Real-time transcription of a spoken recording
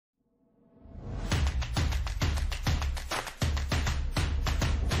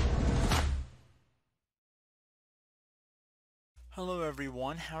Hello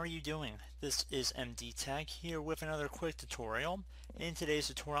everyone, how are you doing? This is MD Tech here with another quick tutorial. In today's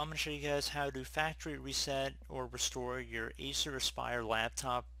tutorial I'm going to show you guys how to factory reset or restore your Acer Aspire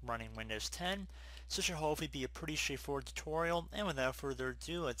laptop running Windows 10. So this should hopefully be a pretty straightforward tutorial, and without further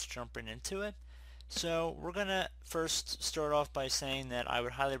ado, let's jump right into it. So we're going to first start off by saying that I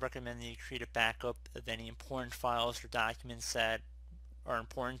would highly recommend that you create a backup of any important files or documents that are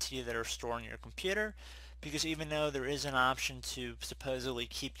important to you that are stored on your computer, because even though there is an option to supposedly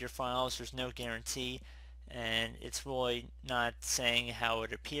keep your files, there's no guarantee, and it's really not saying how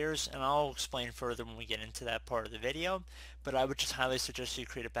it appears, and I'll explain further when we get into that part of the video. But I would just highly suggest you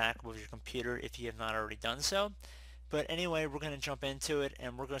create a backup of your computer if you have not already done so. But anyway, we're going to jump into it,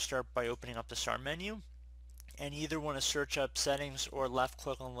 and we're going to start by opening up the start menu, and you either want to search up settings or left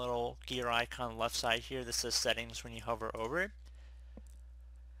click on the little gear icon on the left side here that says settings when you hover over it.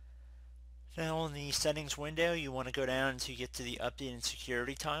 Now in the settings window, you want to go down until you get to the update and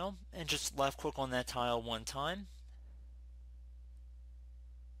security tile, and just left click on that tile one time.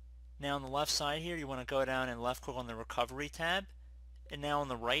 Now on the left side here, you want to go down and left click on the recovery tab, and now on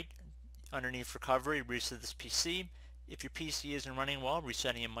the right underneath recovery, reset this PC. If your PC isn't running well,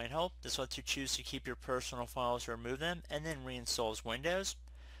 resetting it might help. This lets you choose to keep your personal files or remove them, and then reinstalls Windows.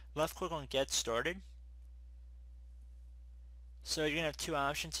 Left click on get started. So you're going to have two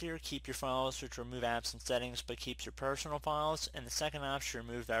options here: keep your files, which remove apps and settings but keeps your personal files, and the second option,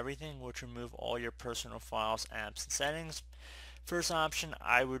 remove everything, which remove all your personal files, apps, and settings. First option,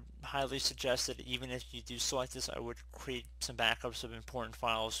 I would highly suggest that even if you do select this, I would create some backups of important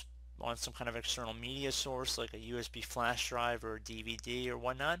files on some kind of external media source like a USB flash drive or a DVD or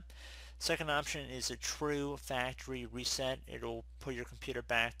whatnot. Second option is a true factory reset. It'll put your computer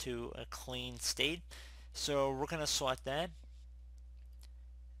back to a clean state. So we're going to select that.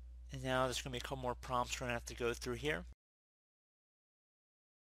 And now there's going to be a couple more prompts we're going to have to go through here.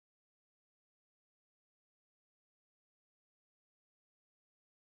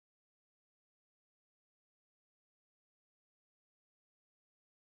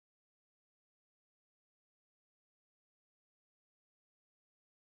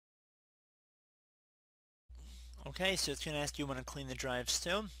 Okay, so it's going to ask you want to clean the drives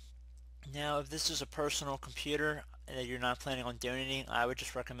too. Now if this is a personal computer that you're not planning on donating, I would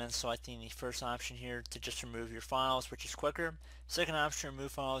just recommend selecting the first option here to just remove your files, which is quicker. Second option,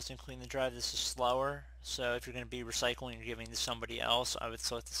 remove files and clean the drive. This is slower, so if you're going to be recycling or giving to somebody else, I would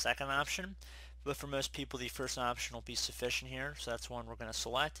select the second option. But for most people, the first option will be sufficient here, so that's one we're going to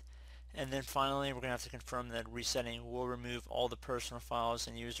select. And then finally, we're going to have to confirm that resetting will remove all the personal files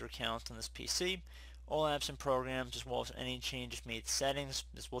and user accounts on this PC, all apps and programs, as well as any changes made to settings.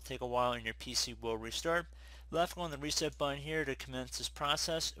 This will take a while and your PC will restart. Left click on the reset button here to commence this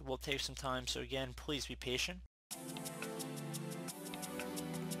process. It will take some time, so again, please be patient.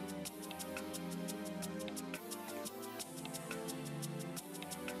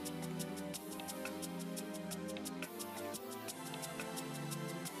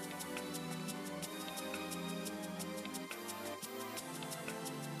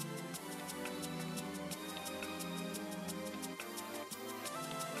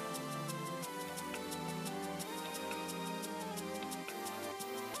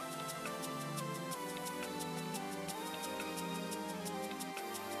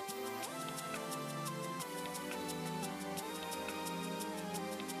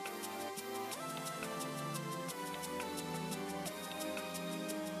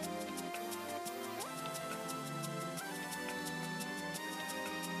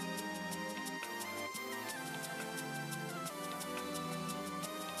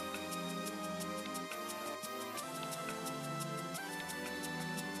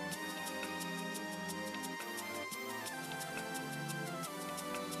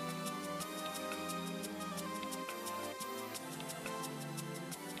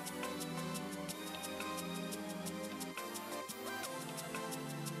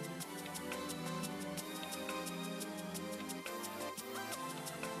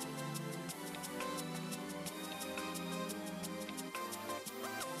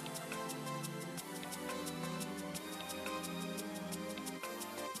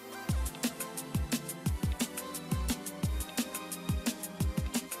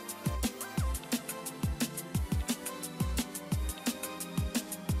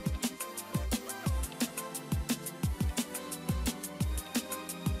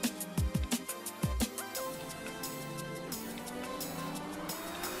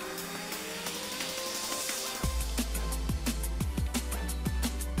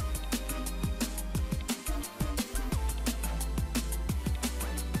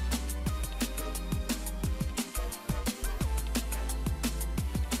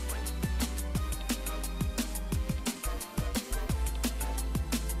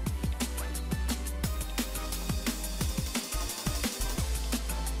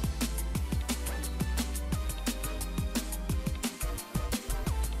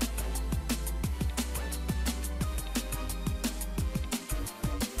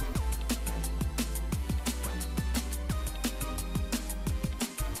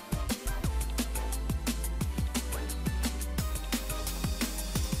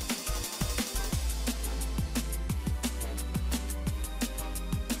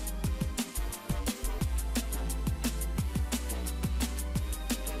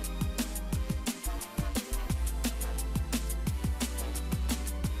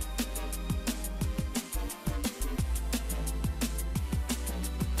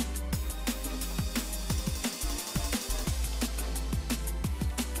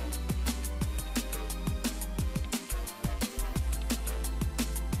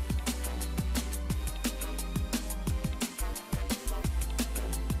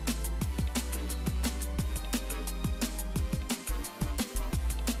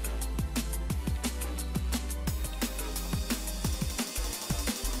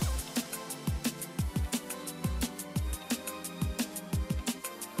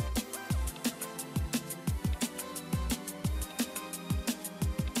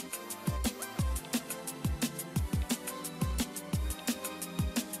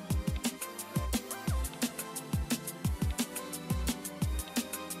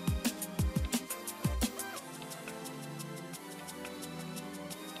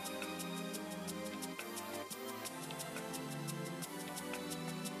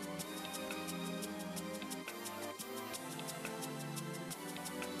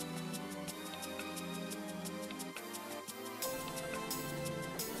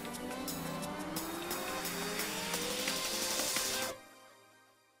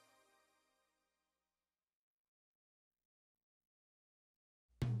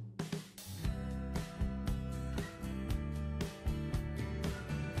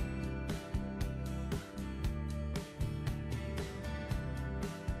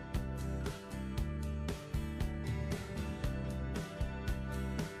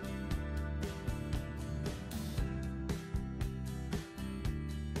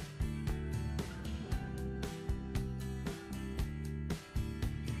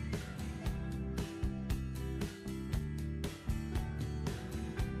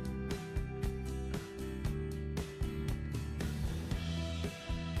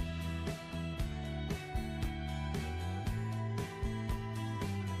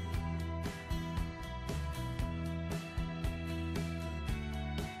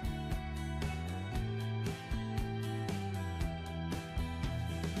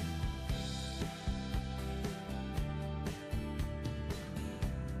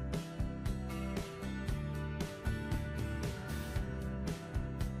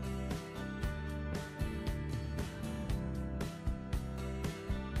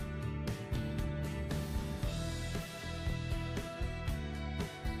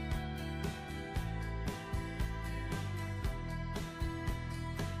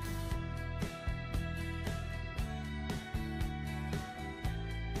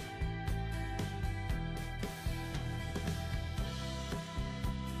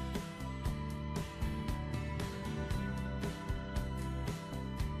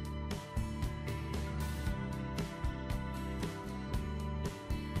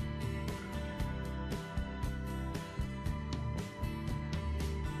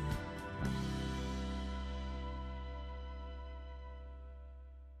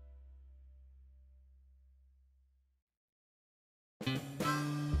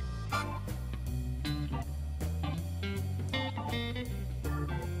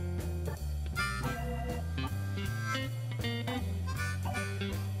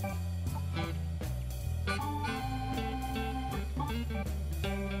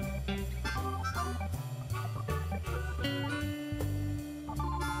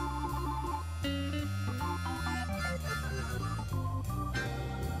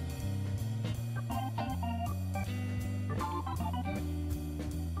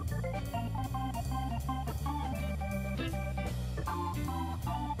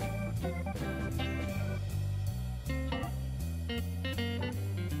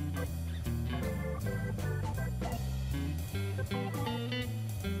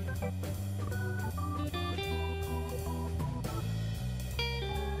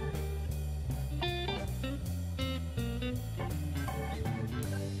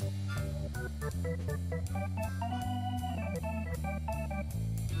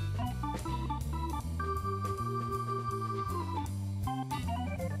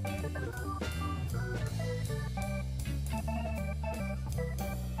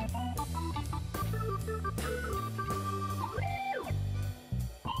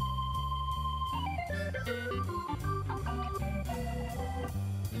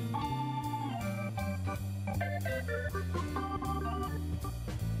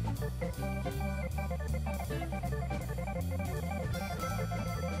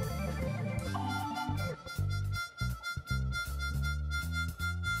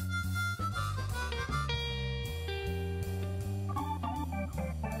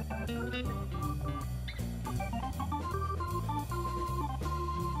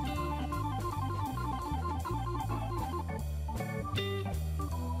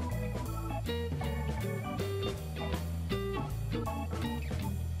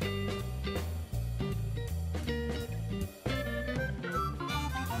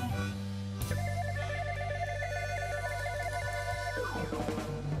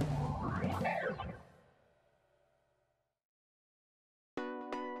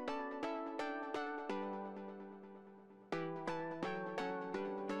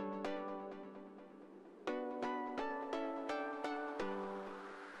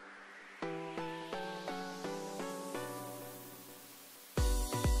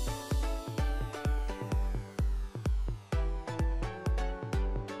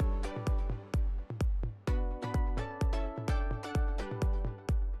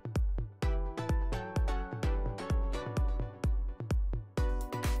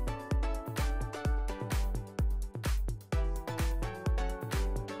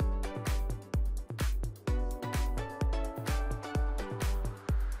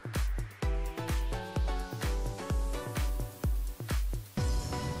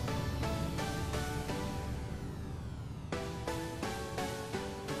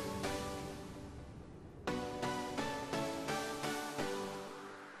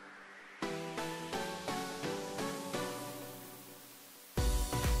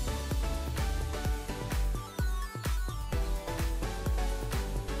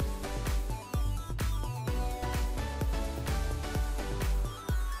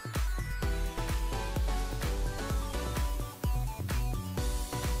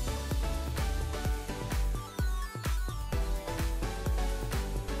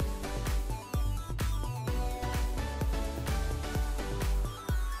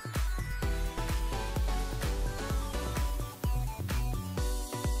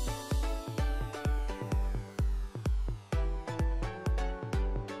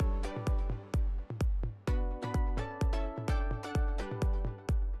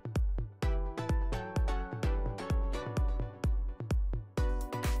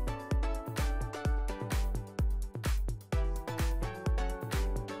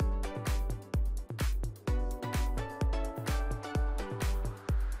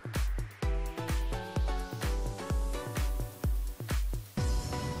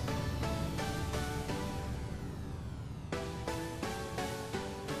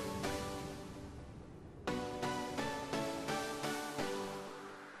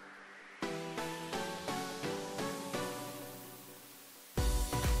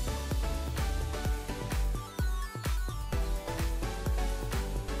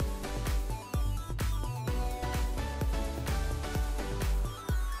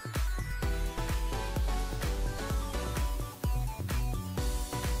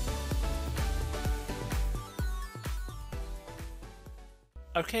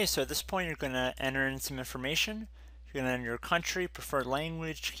 Okay, so at this point you're going to enter in some information. You're going to enter your country, preferred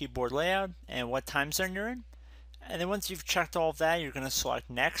language, keyboard layout, and what time zone you're in. And then once you've checked all of that, you're going to select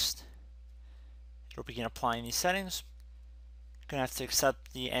Next. It'll begin applying these settings. You're going to have to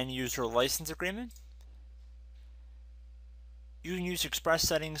accept the end user license agreement. You can use express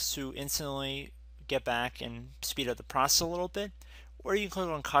settings to instantly get back and speed up the process a little bit, or you can click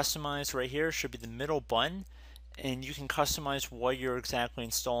on customize right here. It should be the middle button, and you can customize what you're exactly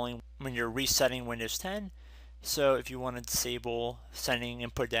installing when you're resetting Windows 10. So if you want to disable sending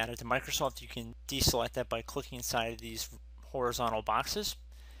input data to Microsoft, you can deselect that by clicking inside of these horizontal boxes,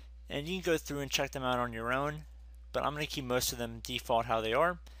 and you can go through and check them out on your own, but I'm going to keep most of them default how they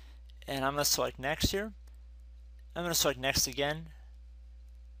are, and I'm going to select next here. I'm going to select next again,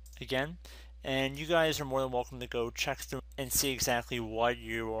 and you guys are more than welcome to go check through and see exactly what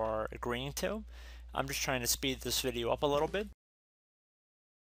you are agreeing to. I'm just trying to speed this video up a little bit.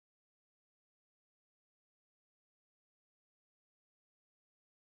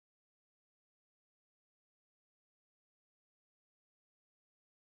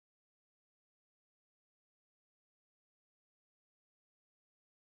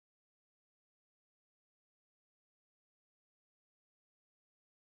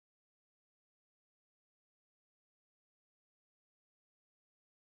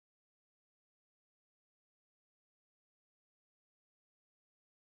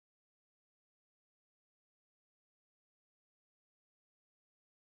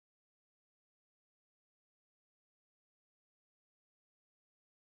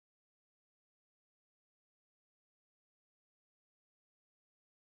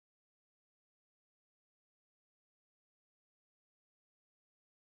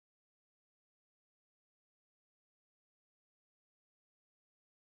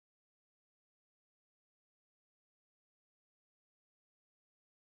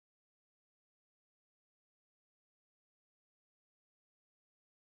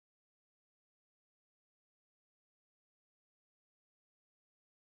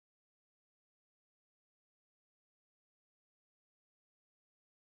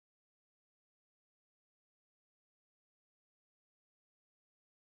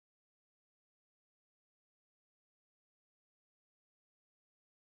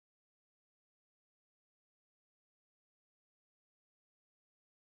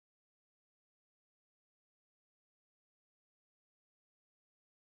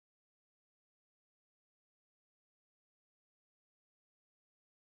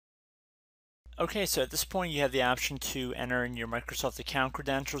 Okay, so at this point you have the option to enter in your Microsoft account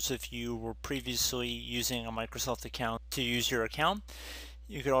credentials if you were previously using a Microsoft account to use your account.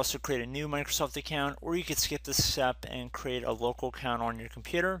 You could also create a new Microsoft account, or you could skip this step and create a local account on your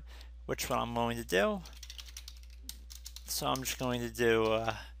computer, which what I'm going to do. So I'm just going to do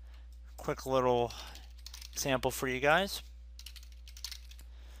a quick little example for you guys.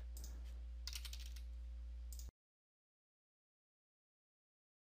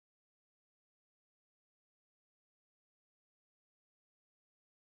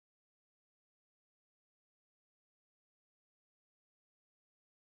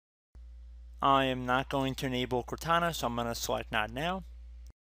 I am not going to enable Cortana, so I'm going to select Not Now.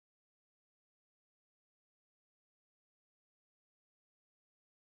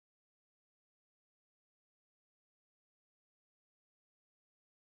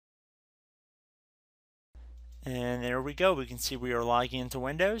 And there we go. We can see we are logging into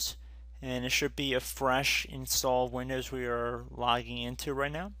Windows, and it should be a fresh install of Windows we are logging into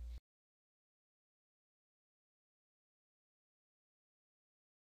right now.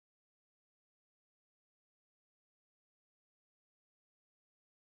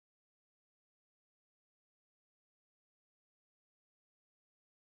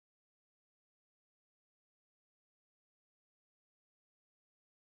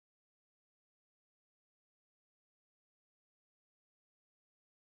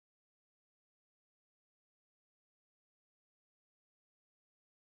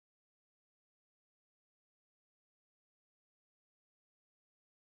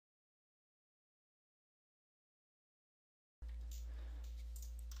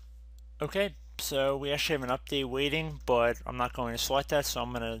 Okay, so we actually have an update waiting, but I'm not going to select that, so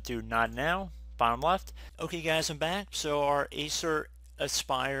I'm going to do Not Now, bottom left. Okay guys, I'm back. So our Acer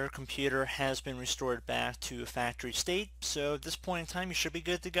Aspire computer has been restored back to a factory state. So at this point in time, you should be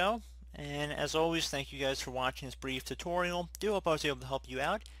good to go. And as always, thank you guys for watching this brief tutorial. Do hope I was able to help you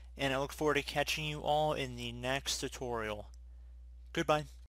out, and I look forward to catching you all in the next tutorial. Goodbye.